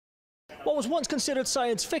What was once considered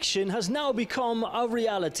science fiction has now become a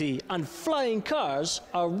reality, and flying cars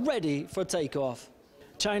are ready for takeoff.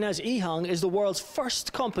 China's Ehang is the world's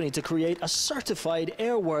first company to create a certified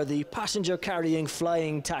airworthy passenger-carrying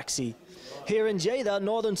flying taxi. Here in Lleida,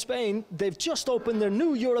 northern Spain, they've just opened their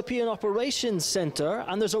new European Operations Centre,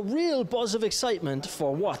 and there's a real buzz of excitement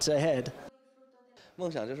for what's ahead.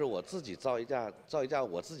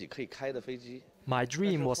 My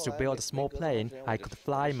dream was to build a small plane I could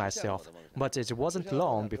fly myself, but it wasn't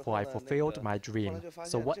long before I fulfilled my dream.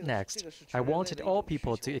 So what next? I wanted all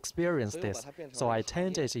people to experience this, so I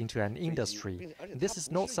turned it into an industry. This is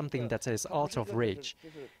not something that is out of reach.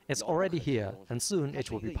 It's already here, and soon it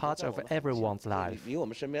will be part of everyone's life.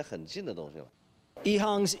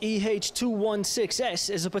 Ehang's EH216S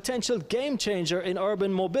is a potential game-changer in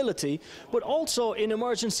urban mobility, but also in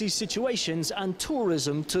emergency situations and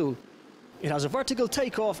tourism too. It has a vertical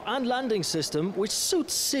takeoff and landing system which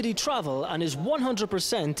suits city travel and is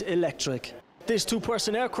 100% electric. This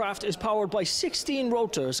two-person aircraft is powered by 16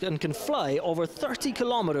 rotors and can fly over 30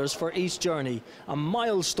 kilometers for each journey, a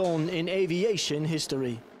milestone in aviation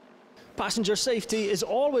history. Passenger safety is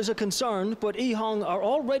always a concern, but Ehang are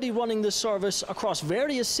already running this service across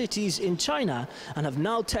various cities in China and have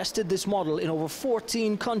now tested this model in over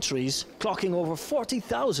 14 countries, clocking over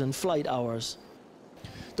 40,000 flight hours.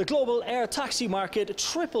 The global air taxi market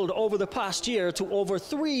tripled over the past year to over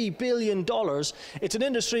 $3 billion. It's an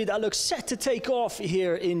industry that looks set to take off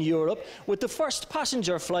here in Europe, with the first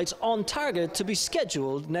passenger flights on target to be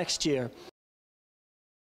scheduled next year.